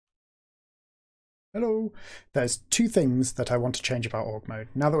Hello. There's two things that I want to change about org mode.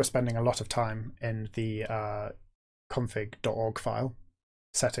 Now that we're spending a lot of time in the config.org file,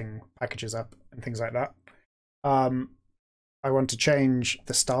 setting packages up and things like that, I want to change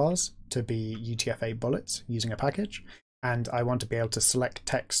the stars to be UTF-8 bullets using a package, and I want to be able to select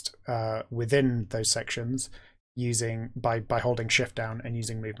text within those sections using by holding shift down and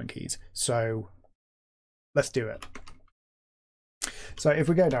using movement keys. So let's do it. So if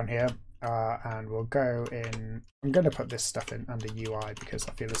we go down here, and we'll go in, I'm going to put this stuff in under UI because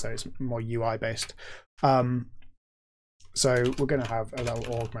I feel as though it's more UI based. So we're going to have a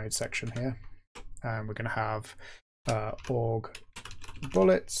little org mode section here, and we're going to have org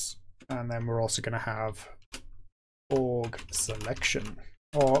bullets, and then we're also going to have org selection,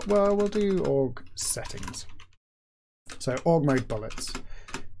 or well, we'll do org settings. So org mode bullets.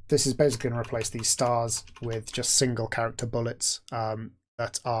 This is basically going to replace these stars with just single character bullets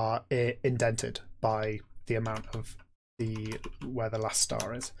that are indented by the amount of where the last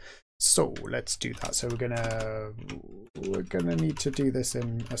star is. So let's do that. So we're gonna need to do this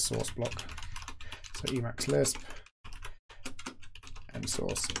in a source block. So Emacs Lisp and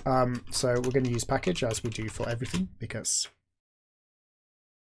source. So we're going to use package as we do for everything because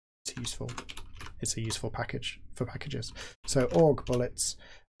it's useful. It's a useful package for packages. So org bullets.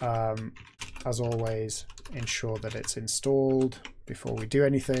 As always, ensure that it's installed before we do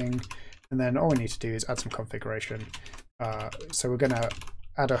anything, and then all we need to do is add some configuration. So we're going to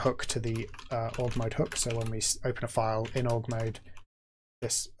add a hook to the org mode hook, so when we open a file in org mode,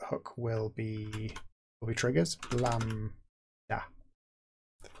 this hook will be triggers. Lambda. I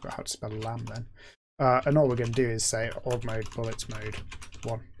forgot how to spell lamb then. And all we're going to do is say org mode bullets mode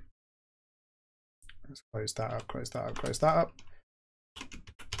 1. Let's close that up, close that up, close that up.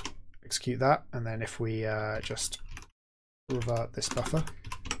 Execute that, and then if we just revert this buffer,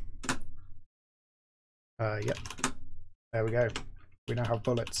 yep, there we go. We now have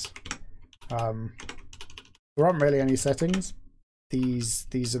bullets. There aren't really any settings. These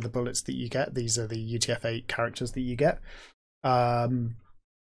are the bullets that you get. These are the UTF-8 characters that you get. There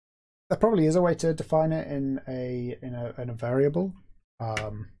probably is a way to define it in a variable,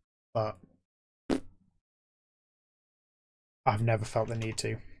 but I've never felt the need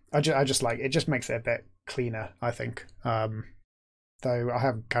to. I just like it. Just makes it a bit cleaner, I think. Though I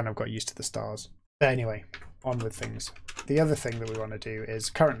have kind of got used to the stars. But anyway, on with things. The other thing that we want to do is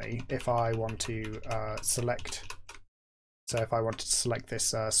currently, if I want to select, so if I wanted to select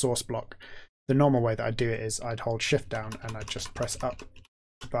this source block, the normal way that I'd do it is I'd hold shift down and I'd just press up.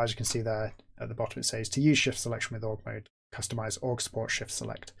 But as you can see there at the bottom, it says to use shift selection with org mode, customize org support shift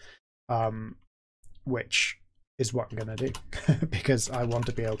select, which is what I'm going to do because I want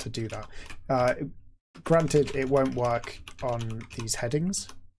to be able to do that. Granted, it won't work on these headings.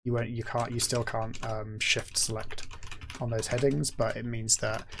 You still can't shift select on those headings, but it means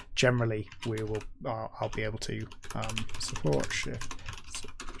that generally I'll be able to support shift.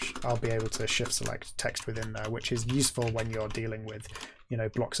 I'll be able to shift select text within there, which is useful when you're dealing with,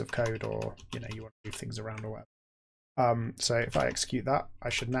 blocks of code, or you want to move things around or whatever. So if I execute that, I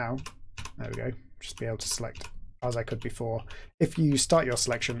should now, there we go, just be able to select as I could before. If you start your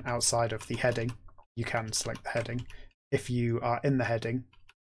selection outside of the heading, you can select the heading. If you are in the heading,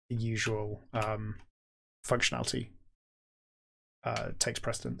 the usual functionality takes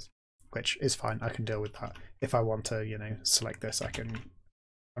precedence, which is fine. I can deal with that. If I want to, select this, I can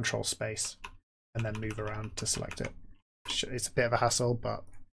control space and then move around to select it. It's a bit of a hassle, but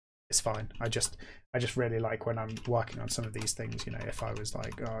it's fine. I just really like when I'm working on some of these things, if I was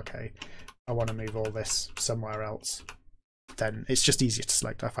like, oh, okay, I want to move all this somewhere else, then it's just easier to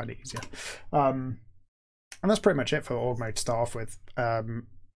select. I find it easier. And that's pretty much it for org mode to start off with.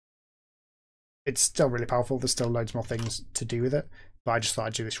 It's still really powerful. There's still loads more things to do with it, but I just thought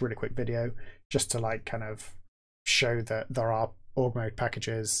I'd do this really quick video just to kind of show that there are org mode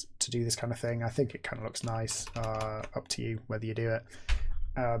packages to do this kind of thing. I think it kind of looks nice. Up to you whether you do it.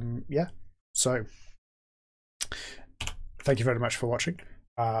 Yeah, so thank you very much for watching.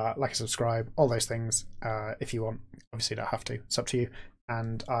 Like and subscribe, all those things if you want. Obviously you don't have to, it's up to you,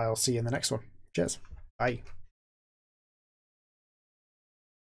 and I'll see you in the next one. Cheers, bye.